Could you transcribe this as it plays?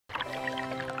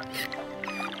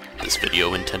This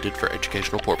video intended for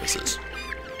educational purposes.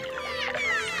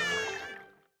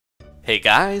 Hey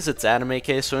guys, it's Adam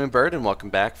aka Swimming and welcome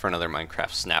back for another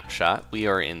Minecraft Snapshot. We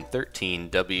are in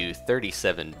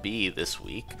 13W37B this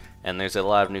week, and there's a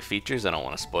lot of new features. I don't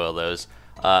want to spoil those.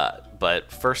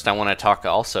 But first I want to talk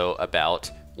also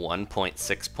about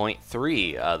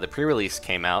 1.6.3. The pre-release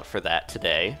came out for that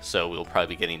today, so we'll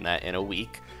probably be getting that in a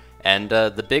week. And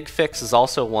the big fix is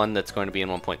also one that's going to be in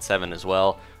 1.7 as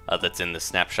well. That's in the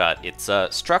snapshot. It's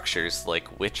structures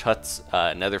like witch huts,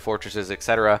 nether fortresses,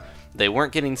 etc. They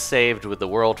weren't getting saved with the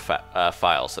world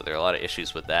file, so there are a lot of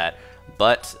issues with that.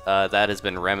 But that has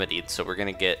been remedied, so we're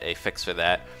going to get a fix for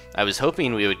that. I was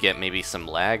hoping we would get maybe some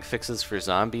lag fixes for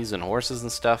zombies and horses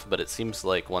and stuff, but it seems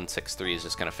like 1.6.3 is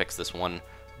just going to fix this one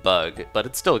bug, but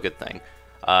it's still a good thing.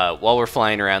 While we're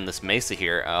flying around this Mesa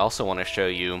here, I also want to show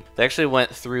you, they actually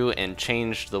went through and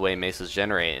changed the way Mesas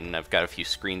generate, and I've got a few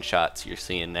screenshots you're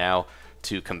seeing now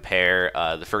to compare.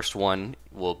 The first one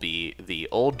will be the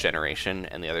old generation,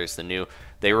 and the other is the new.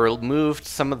 They removed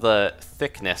some of the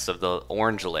thickness of the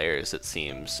orange layers, it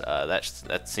seems.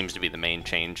 That seems to be the main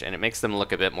change, and it makes them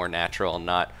look a bit more natural and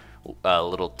not a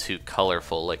little too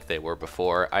colorful like they were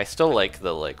before. I still like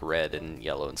the red and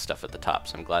yellow and stuff at the top,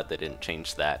 so I'm glad they didn't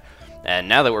change that. And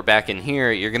now that we're back in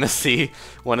here, you're gonna see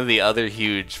one of the other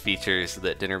huge features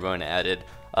that Dinnerbone added.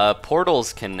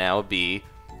 Portals can now be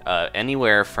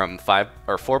anywhere from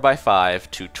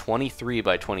 4x5 to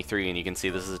 23x23, and you can see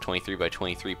this is a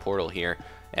 23x23 portal here,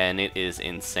 and it is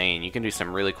insane. You can do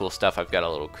some really cool stuff. I've got a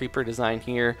little creeper design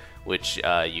here, which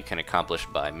you can accomplish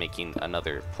by making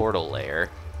another portal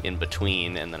layer in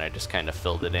between, and then I just kind of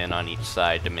filled it in on each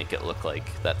side to make it look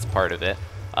like that's part of it.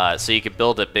 So you could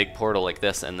build a big portal like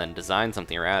this and then design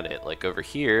something around it. Like over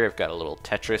here, I've got a little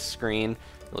Tetris screen.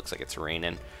 It looks like it's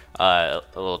raining. A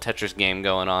little Tetris game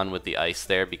going on with the ice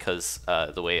there, because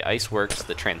the way ice works,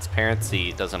 the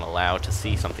transparency doesn't allow to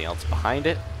see something else behind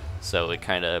it. So it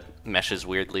kind of meshes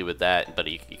weirdly with that, but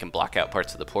you can block out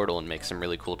parts of the portal and make some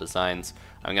really cool designs.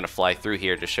 I'm going to fly through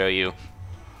here to show you.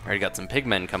 I already got some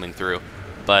pigmen coming through.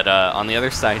 But on the other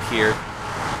side here,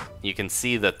 you can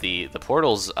see that the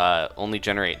portals only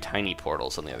generate tiny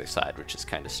portals on the other side, which is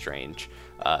kind of strange.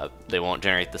 They won't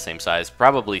generate the same size,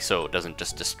 probably so it doesn't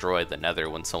just destroy the nether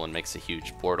when someone makes a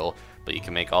huge portal, but you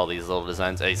can make all these little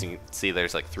designs. As you can see,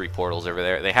 there's like 3 portals over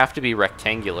there. They have to be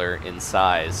rectangular in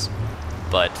size,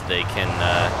 but they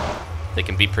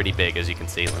can be pretty big, as you can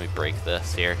see. Let me break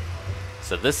this here.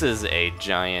 So this is a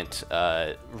giant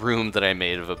room that I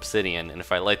made of obsidian, and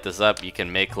if I light this up, you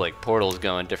can make like portals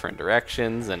go in different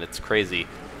directions, and it's crazy.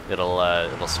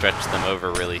 It'll stretch them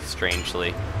over really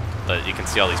strangely, but you can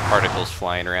see all these particles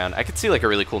flying around. I could see like a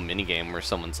really cool mini game where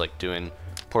someone's like doing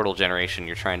portal generation.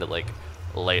 You're trying to like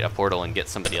light a portal and get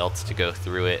somebody else to go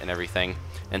through it and everything.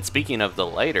 And speaking of the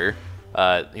lighter,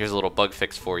 here's a little bug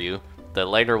fix for you. The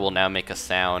lighter will now make a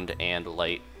sound and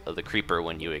light the creeper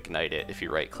when you ignite it if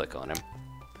you right click on him.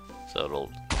 So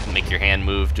it'll make your hand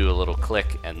move, do a little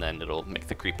click, and then it'll make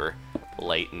the creeper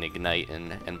light and ignite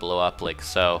and blow up like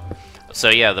so. So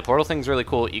yeah, the portal thing's really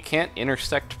cool. You can't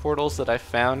intersect portals that I've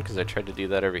found, because I tried to do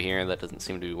that over here and that doesn't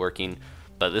seem to be working.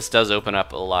 But this does open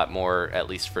up a lot more, at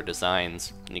least for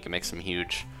designs, and you can make some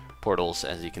huge portals,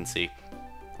 as you can see.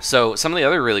 So some of the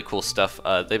other really cool stuff,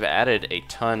 they've added a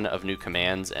ton of new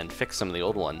commands and fixed some of the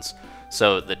old ones.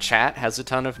 So the chat has a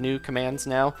ton of new commands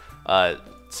now,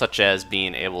 such as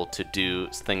being able to do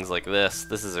things like this.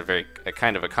 This is a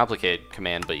kind of a complicated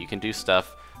command, but you can do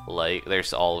stuff like,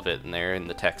 there's all of it in there in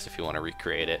the text if you want to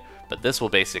recreate it. But this will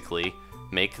basically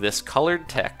make this colored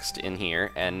text in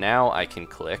here, and now I can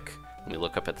click, let me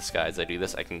look up at the sky as I do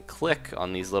this, I can click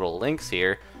on these little links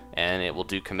here, and it will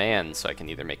do commands, so I can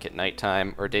either make it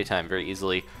nighttime or daytime very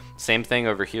easily. Same thing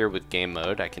over here with game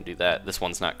mode, I can do that. This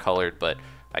one's not colored, but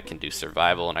I can do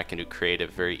survival and I can do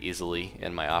creative very easily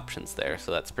in my options there,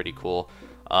 so that's pretty cool.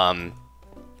 Some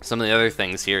of the other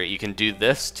things here, you can do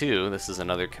this too. This is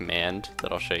another command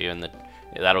that I'll show you,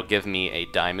 that'll give me a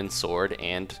diamond sword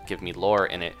and give me lore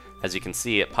in it. As you can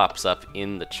see, it pops up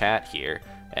in the chat here,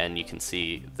 and you can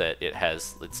see that it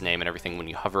has its name and everything. When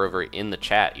you hover over it in the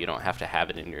chat, you don't have to have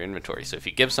it in your inventory. So if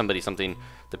you give somebody something,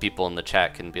 the people in the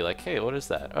chat can be like, hey, what is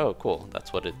that? Oh, cool,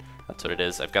 that's what it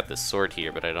is. I've got this sword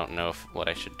here, but I don't know what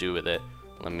I should do with it.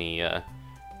 Let me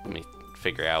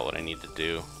figure out what I need to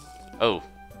do. Oh,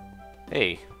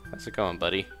 hey, how's it going,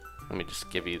 buddy? Let me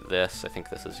just give you this. I think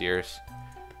this is yours.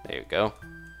 There you go.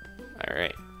 All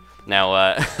right. Now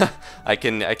I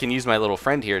can use my little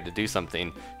friend here to do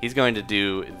something. He's going to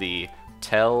do the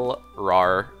tell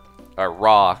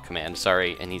raw command,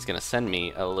 sorry, and he's going to send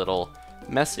me a little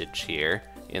message here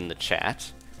in the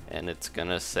chat, and it's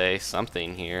gonna say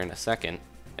something here in a second.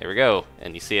 There we go,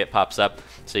 and you see it pops up.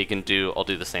 So you can do, I'll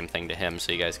do the same thing to him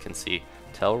so you guys can see.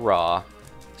 Tell raw,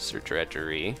 search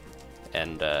directory,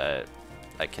 and I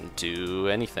can do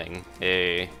anything.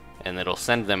 Hey, and it'll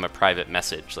send them a private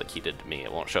message like he did to me.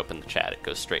 It won't show up in the chat, it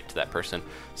goes straight to that person.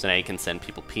 So now you can send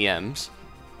people PMs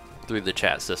through the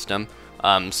chat system.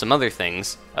 Some other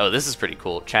things, oh, this is pretty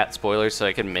cool, chat spoilers, so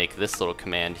I can make this little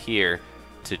command here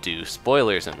to do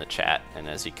spoilers in the chat, and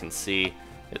as you can see,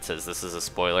 it says this is a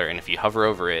spoiler, and if you hover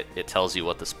over it, it tells you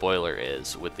what the spoiler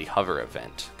is with the hover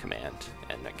event command.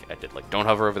 And I did like, don't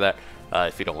hover over that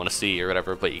if you don't want to see or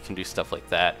whatever, but you can do stuff like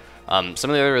that. Some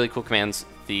of the other really cool commands,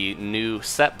 the new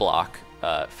set block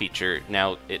feature,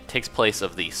 now it takes place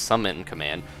of the summon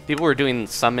command. People were doing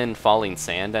summon falling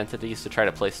sand entities to try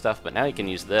to play stuff, but now you can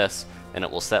use this, and it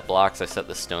will set blocks. I set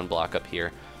the stone block up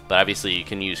here. But obviously you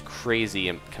can use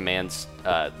crazy commands,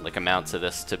 like amounts of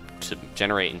this to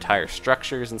generate entire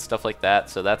structures and stuff like that,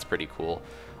 so that's pretty cool.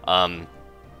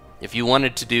 If you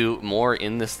wanted to do more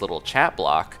in this little chat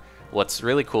block, what's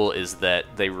really cool is that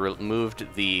they removed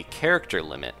the character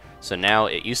limit. So now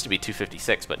it used to be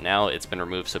 256, but now it's been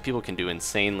removed so people can do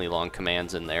insanely long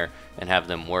commands in there and have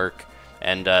them work.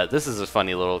 And this is a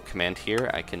funny little command here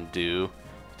I can do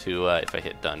to, if I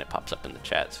hit done, it pops up in the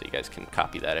chat, so you guys can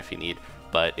copy that if you need.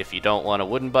 But if you don't want a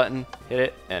wooden button, hit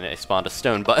it, and it spawned a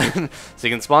stone button. So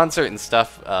you can spawn certain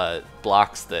stuff,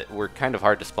 blocks that were kind of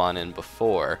hard to spawn in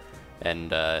before,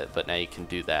 and but now you can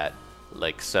do that,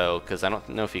 like so, because I don't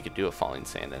know if you could do a falling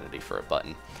sand entity for a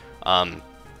button.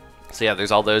 So yeah,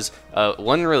 there's all those.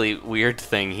 One really weird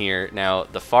thing here, now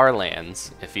the far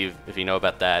lands, if you know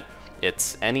about that,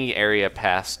 it's any area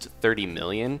past 30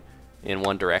 million in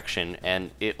one direction, and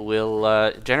it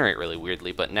will generate really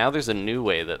weirdly. But now there's a new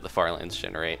way that the Farlands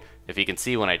generate. If you can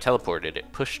see, when I teleported,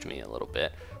 it pushed me a little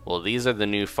bit. Well, these are the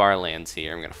new Farlands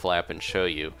here. I'm going to fly up and show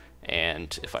you,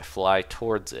 and if I fly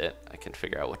towards it, I can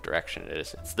figure out what direction it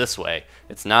is. It's this way.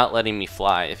 It's not letting me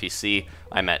fly. If you see,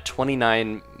 I'm at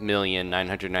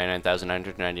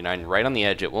 29,999,999 right on the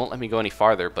edge. It won't let me go any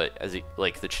farther, but as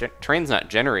like the train's not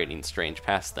generating strange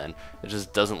past then, it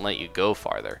just doesn't let you go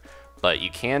farther. But you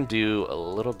can do a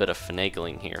little bit of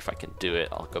finagling here. If I can do it,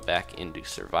 I'll go back into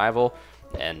survival,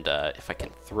 and if I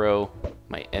can throw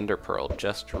my ender pearl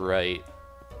just right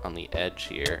on the edge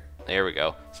here. There we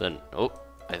go. So, oh,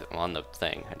 I'm on the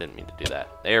thing. I didn't mean to do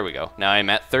that. There we go. Now I'm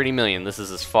at 30 million. This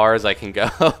is as far as I can go.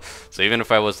 So even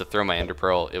if I was to throw my ender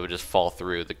pearl, it would just fall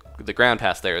through. The ground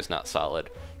pass there is not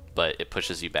solid, but it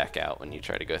pushes you back out when you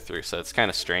try to go through. So it's kind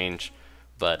of strange,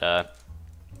 but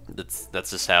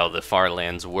that's just how the far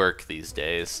lands work these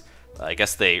days. I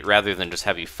guess they, rather than just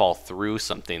have you fall through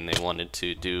something, they wanted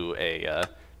to do a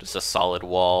just a solid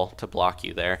wall to block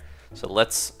you there. So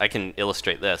I can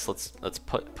illustrate this. Let's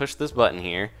push this button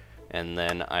here, and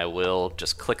then I will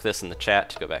just click this in the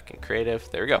chat to go back in creative.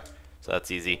 There we go. So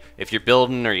that's easy. If you're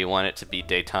building or you want it to be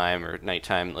daytime or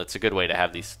nighttime, it's a good way to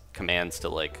have these commands to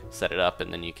like set it up,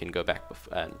 and then you can go back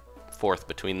and forth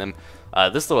between them.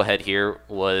 This little head here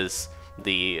was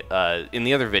the in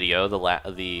the other video,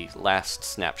 the last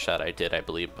snapshot I did, I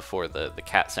believe, before the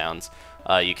cat sounds.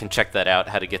 You can check that out,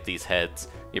 how to get these heads.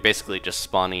 You're basically just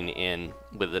spawning in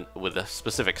with a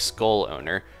specific skull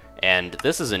owner, and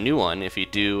this is a new one. If you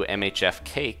do MHF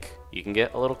cake, you can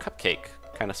get a little cupcake,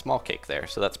 kind of small cake there,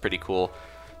 so that's pretty cool.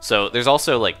 So there's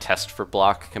also like test for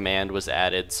block command was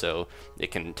added, so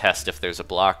it can test if there's a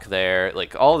block there.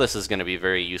 Like all this is going to be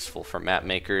very useful for map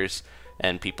makers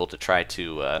and people to try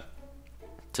to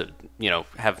you know,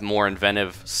 have more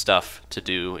inventive stuff to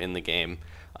do in the game.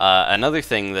 Another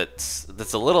thing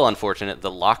that's a little unfortunate,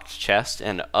 the locked chest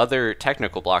and other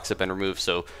technical blocks have been removed.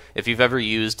 So if you've ever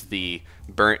used the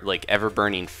ever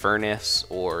burning furnace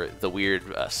or the weird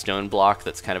stone block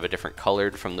that's kind of a different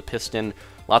colored from the piston,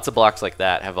 lots of blocks like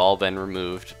that have all been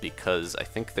removed because I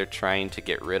think they're trying to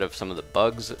get rid of some of the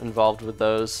bugs involved with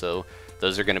those. So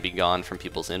those are going to be gone from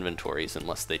people's inventories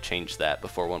unless they change that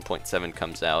before 1.7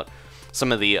 comes out.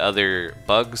 Some of the other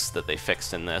bugs that they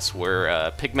fixed in this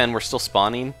were pigmen were still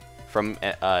spawning from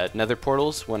nether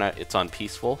portals when it's on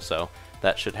peaceful, so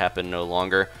that should happen no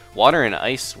longer. Water and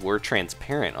ice were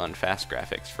transparent on fast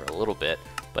graphics for a little bit,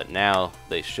 but now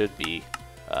they should be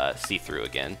see-through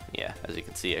again. Yeah, as you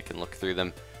can see, I can look through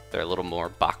them. They're a little more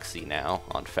boxy now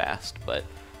on fast, but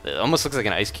it almost looks like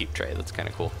an ice cube tray. That's kind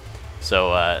of cool.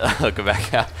 So I'll go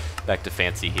back to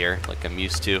fancy here, like I'm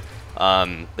used to.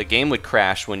 The game would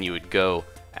crash when you would go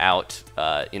out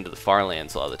into the far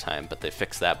lands a lot of the time, but they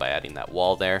fixed that by adding that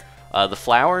wall there. The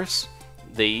flowers,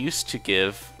 they used to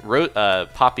give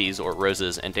poppies or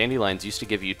roses and dandelions used to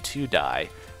give you 2 dye,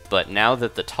 But now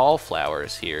that the tall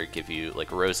flowers here give you,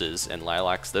 like roses and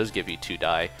lilacs, those give you 2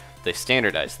 dye. They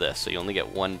standardize this, so you only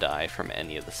get 1 dye from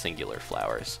any of the singular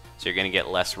flowers. So you're going to get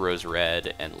less rose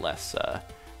red and less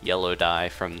yellow dye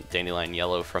from dandelion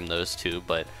yellow from those 2,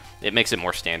 but it makes it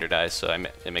more standardized, so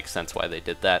it makes sense why they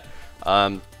did that.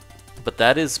 But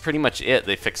that is pretty much it.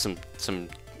 They fixed some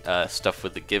stuff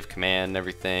with the give command and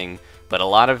everything, but a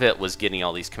lot of it was getting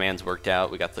all these commands worked out.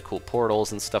 We got the cool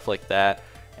portals and stuff like that,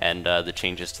 and the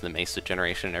changes to the Mesa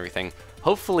generation and everything.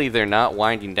 Hopefully they're not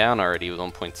winding down already with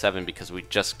 1.7 because we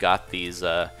just got these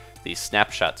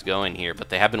snapshots going here, but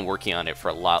they have been working on it for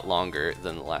a lot longer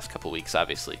than the last couple weeks,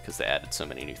 obviously, because they added so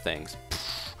many new things.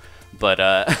 But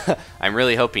I'm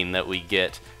really hoping that we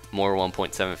get more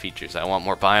 1.7 features. I want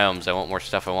more biomes, I want more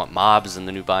stuff, I want mobs in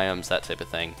the new biomes, that type of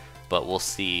thing. But we'll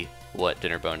see what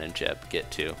Dinnerbone and Jeb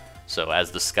get to. So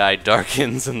as the sky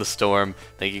darkens in the storm,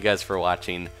 thank you guys for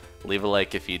watching. Leave a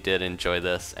like if you did enjoy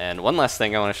this. And one last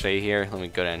thing I want to show you here. Let me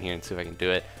go down here and see if I can do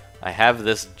it. I have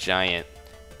this giant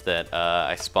that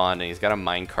I spawned, and he's got a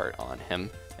minecart on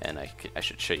him. And I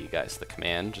should show you guys the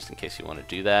command just in case you want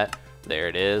to do that. There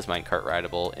it is, minecart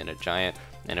rideable in a giant.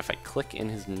 And if I click in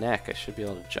his neck, I should be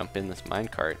able to jump in this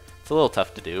minecart. It's a little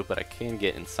tough to do, but I can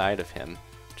get inside of him,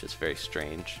 which is very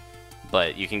strange.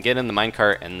 But you can get in the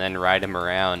minecart and then ride him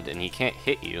around, and he can't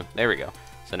hit you. There we go.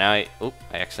 So now I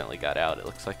accidentally got out, it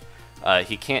looks like.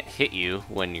 He can't hit you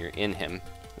when you're in him.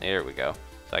 There we go.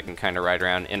 So I can kind of ride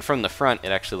around, and from the front,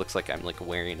 it actually looks like I'm like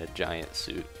wearing a giant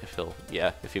suit.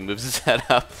 If he moves his head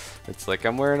up, it's like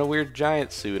I'm wearing a weird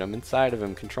giant suit. I'm inside of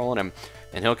him, controlling him,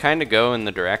 and he'll kind of go in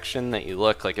the direction that you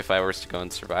look. Like if I was to go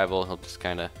in survival,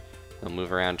 he'll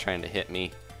move around trying to hit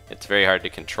me. It's very hard to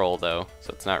control though,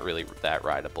 so it's not really that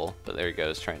rideable. But there he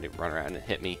goes, trying to run around and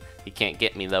hit me. He can't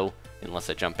get me though, unless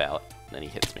I jump out, and then he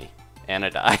hits me. And I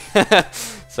die.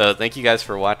 So thank you guys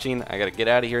for watching. I gotta get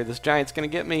out of here. This giant's gonna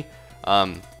get me.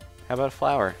 How about a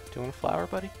flower? Do you want a flower,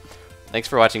 buddy? Thanks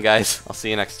for watching, guys. I'll see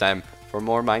you next time for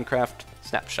more Minecraft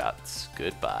snapshots.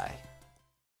 Goodbye.